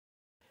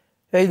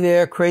Hey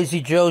there, Crazy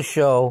Joe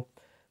Show.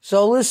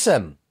 So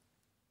listen,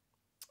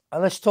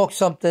 let's talk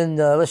something,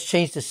 let's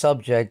change the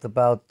subject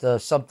about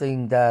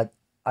something that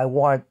I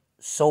want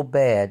so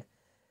bad,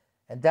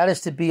 and that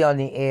is to be on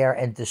the air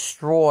and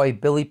destroy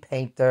Billy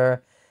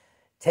Painter,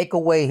 take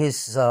away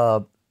his,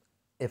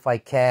 if I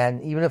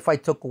can, even if I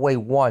took away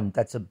one,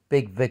 that's a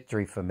big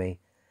victory for me.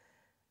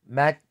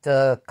 Matt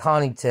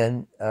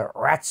Connington,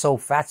 Ratso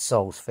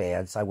Fatso's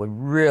fans, I would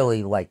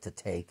really like to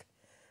take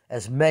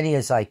as many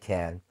as I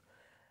can.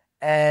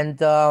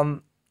 And,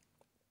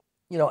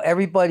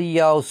 everybody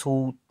else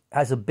who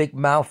has a big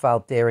mouth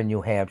out there in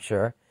New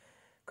Hampshire,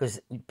 because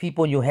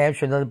people in New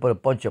Hampshire are nothing but a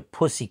bunch of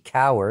pussy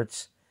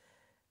cowards.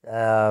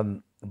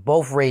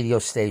 Both radio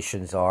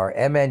stations are,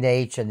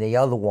 MNH and the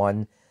other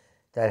one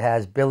that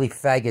has Billy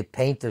Faggot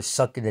Painter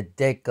sucking the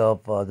dick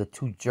of the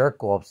two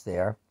jerk-offs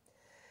there.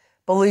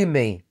 Believe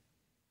me,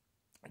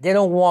 they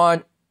don't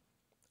want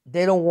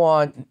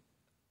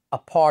a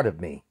part of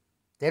me.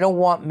 They don't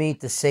want me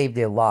to save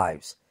their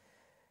lives.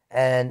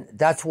 And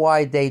that's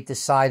why they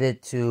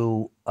decided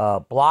to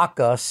block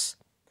us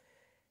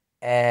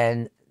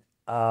and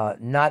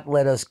not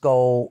let us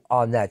go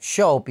on that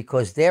show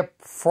because they're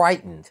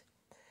frightened.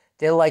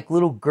 They're like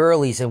little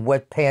girlies in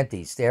wet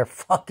panties. They're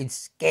fucking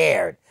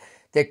scared.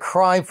 They're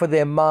crying for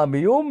their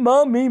mommy. Oh,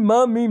 mommy,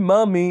 mommy,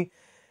 mommy.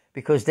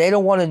 Because they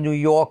don't want a New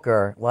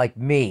Yorker like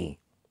me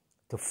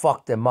to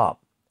fuck them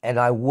up. And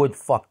I would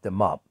fuck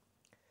them up.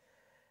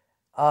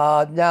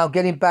 Now,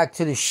 getting back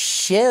to the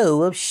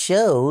show of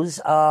shows,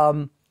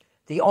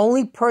 the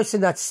only person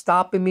that's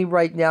stopping me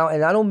right now,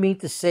 and I don't mean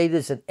to say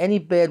this in any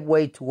bad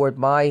way toward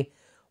my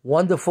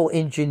wonderful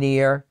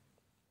engineer,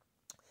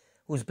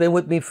 who's been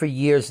with me for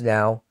years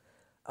now,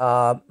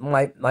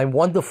 my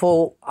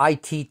wonderful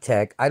IT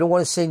tech. I don't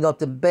want to say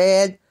nothing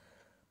bad,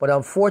 but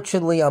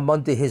unfortunately I'm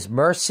under his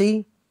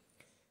mercy,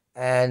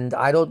 and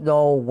I don't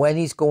know when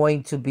he's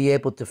going to be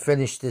able to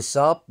finish this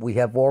up. We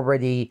have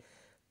already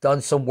done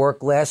some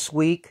work last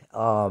week.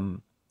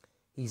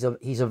 He's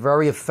a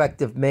very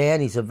effective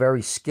man. He's a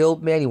very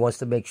skilled man. He wants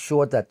to make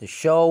sure that the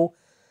show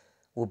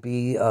will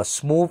be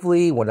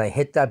smoothly. When I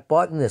hit that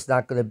button, there's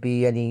not going to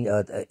be any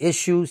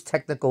issues,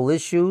 technical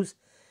issues.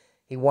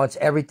 He wants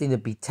everything to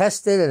be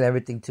tested and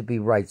everything to be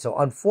right. So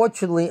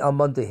unfortunately,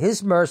 I'm under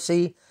his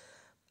mercy,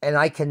 and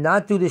I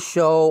cannot do the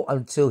show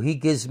until he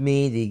gives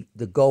me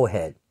the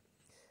go-ahead.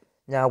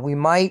 Now, we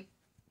might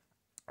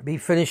be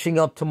finishing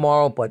up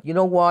tomorrow, but you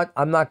know what?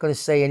 I'm not going to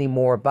say any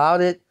more about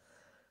it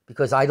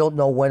because I don't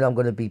know when I'm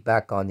going to be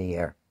back on the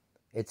air.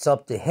 It's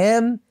up to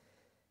him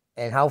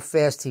and how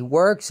fast he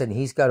works, and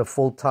he's got a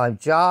full-time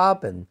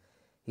job, and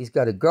he's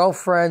got a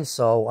girlfriend,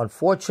 so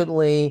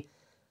unfortunately,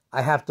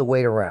 I have to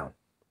wait around.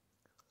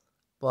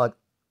 But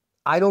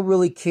I don't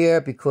really care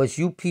because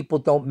you people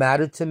don't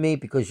matter to me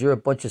because you're a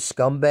bunch of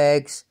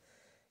scumbags.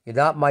 You're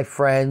not my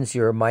friends.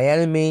 You're my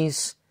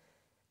enemies.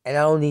 And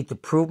I don't need to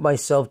prove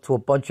myself to a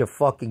bunch of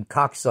fucking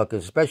cocksuckers,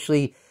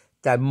 especially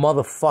that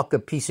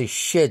motherfucker piece of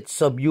shit,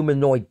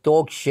 subhumanoid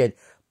dog shit,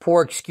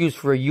 poor excuse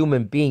for a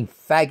human being,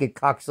 faggot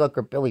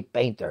cocksucker Billy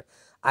Painter.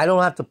 I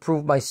don't have to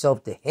prove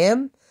myself to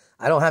him.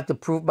 I don't have to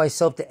prove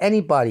myself to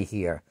anybody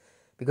here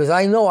because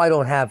I know I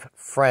don't have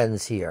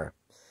friends here.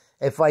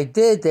 If I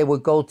did, they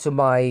would go to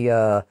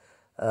my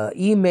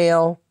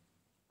email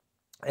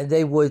and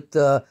they would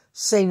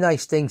say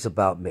nice things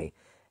about me.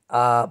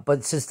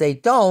 But since they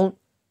don't,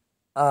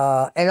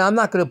 and I'm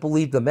not going to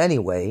believe them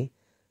anyway,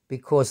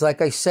 because like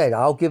I said,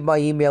 I'll give my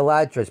email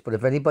address, but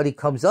if anybody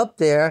comes up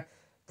there,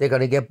 they're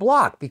going to get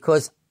blocked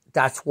because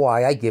that's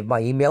why I give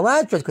my email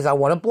address, because I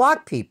want to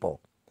block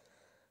people,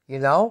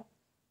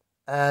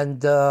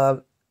 and,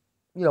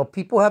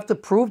 people have to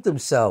prove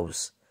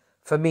themselves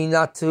for me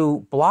not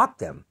to block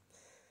them,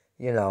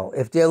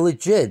 if they're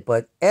legit,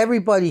 but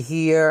everybody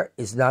here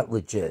is not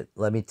legit,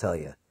 let me tell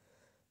you.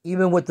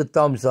 Even with the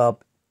thumbs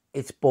up,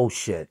 it's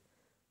bullshit,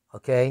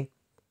 okay?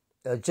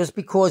 Just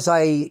because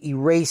I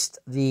erased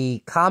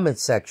the comment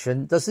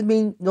section doesn't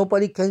mean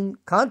nobody can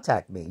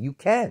contact me. You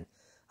can.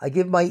 I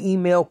give my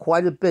email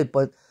quite a bit,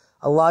 but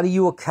a lot of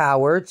you are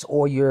cowards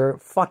or you're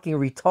fucking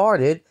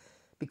retarded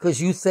because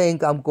you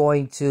think I'm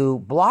going to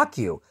block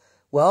you.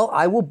 Well,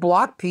 I will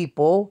block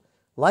people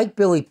like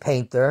Billy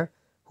Painter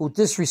who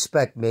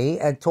disrespect me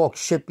and talk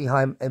shit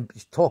behind and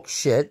talk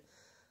shit.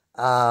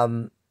 I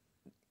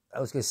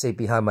was going to say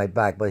behind my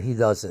back, but he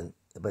doesn't.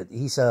 But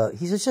he's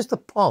just a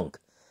punk.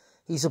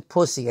 He's a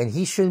pussy, and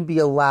he shouldn't be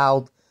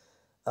allowed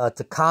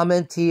to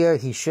comment here.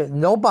 He should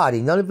nobody,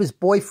 none of his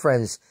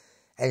boyfriends,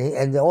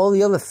 and all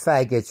the other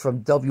faggots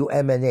from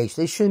WMNH.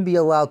 They shouldn't be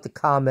allowed to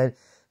comment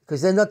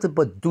because they're nothing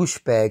but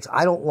douchebags.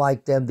 I don't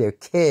like them. They're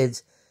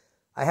kids.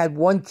 I had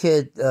one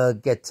kid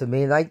get to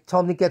me, and I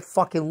told him to get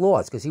fucking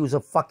lost because he was a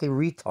fucking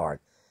retard.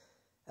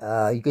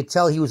 You could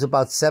tell he was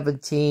about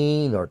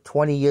 17 or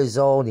 20 years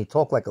old, and he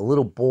talked like a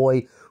little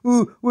boy.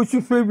 What's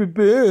your favorite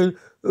band?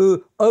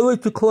 I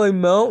like to climb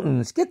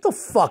mountains. Get the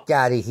fuck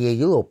out of here,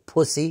 you little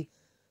pussy.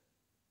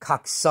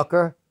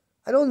 Cocksucker.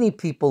 I don't need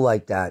people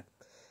like that.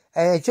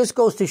 And it just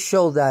goes to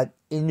show that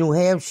in New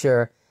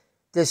Hampshire,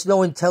 there's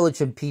no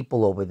intelligent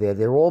people over there.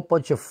 They're all a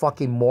bunch of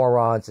fucking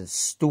morons and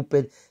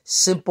stupid,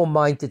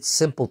 simple-minded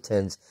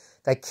simpletons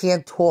that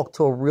can't talk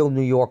to a real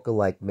New Yorker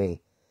like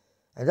me.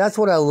 And that's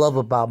what I love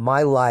about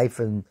my life,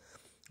 and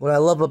what I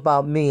love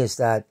about me is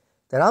that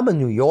I'm a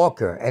New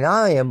Yorker, and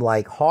I am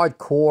like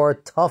hardcore,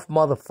 tough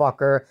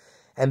motherfucker,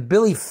 and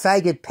Billy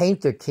Faggot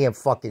Painter can't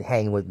fucking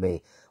hang with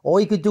me. All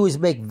he could do is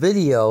make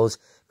videos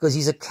because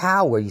he's a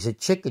coward. He's a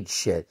chicken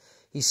shit.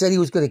 He said he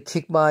was going to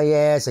kick my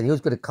ass and he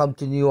was going to come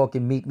to New York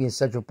and meet me in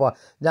Central Park.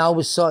 Now all of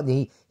a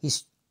sudden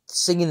he's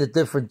singing a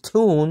different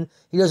tune.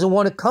 He doesn't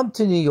want to come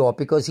to New York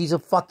because he's a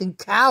fucking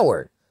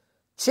coward.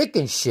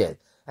 Chicken shit.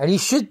 And he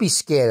should be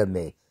scared of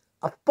me.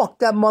 I fucked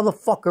that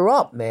motherfucker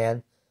up,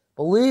 man.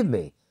 Believe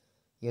me.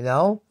 You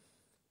know?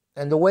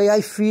 And the way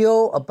I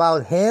feel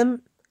about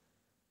him,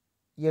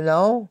 you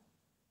know,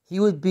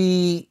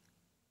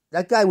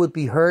 that guy would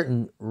be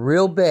hurting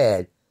real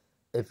bad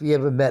if he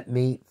ever met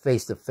me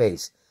face to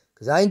face.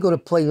 Because I ain't going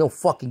to play no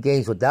fucking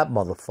games with that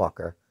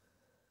motherfucker.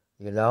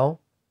 You know?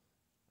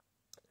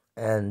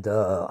 And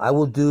I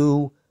will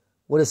do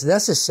what is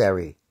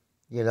necessary.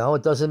 You know?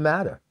 It doesn't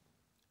matter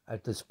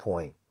at this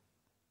point.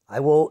 I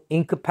will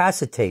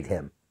incapacitate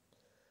him.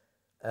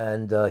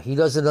 And he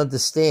doesn't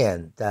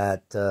understand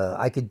that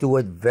I could do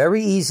it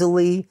very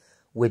easily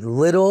with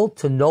little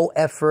to no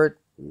effort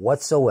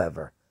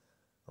whatsoever.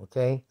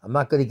 Okay? I'm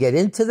not going to get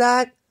into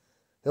that.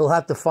 He'll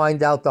have to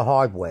find out the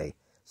hard way.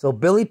 So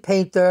Billy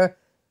Painter,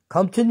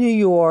 come to New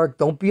York.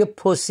 Don't be a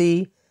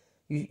pussy.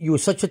 You were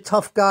such a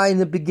tough guy in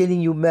the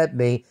beginning you met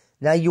me.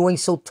 Now you ain't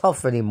so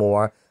tough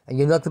anymore. And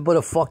you're nothing but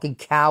a fucking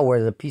coward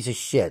and a piece of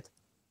shit.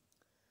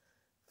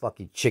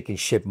 Fucking chicken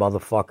shit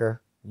motherfucker.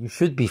 You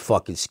should be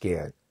fucking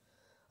scared.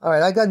 All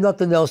right, I got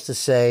nothing else to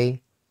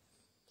say.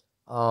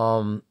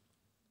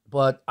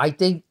 But I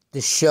think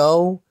the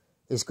show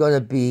is going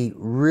to be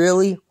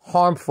really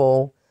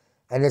harmful,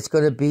 and it's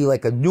going to be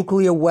like a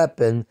nuclear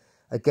weapon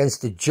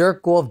against the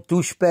jerk-off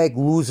douchebag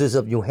losers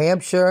of New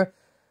Hampshire,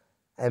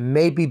 and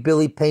maybe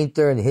Billy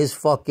Painter and his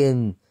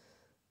fucking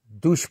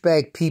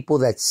douchebag people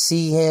that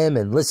see him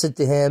and listen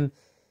to him,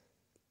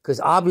 because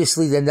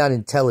obviously they're not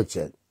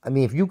intelligent. I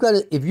mean, if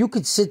you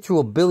could sit through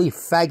a Billy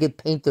Faggot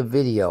Painter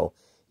video,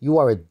 you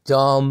are a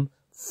dumb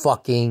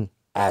fucking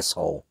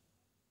asshole.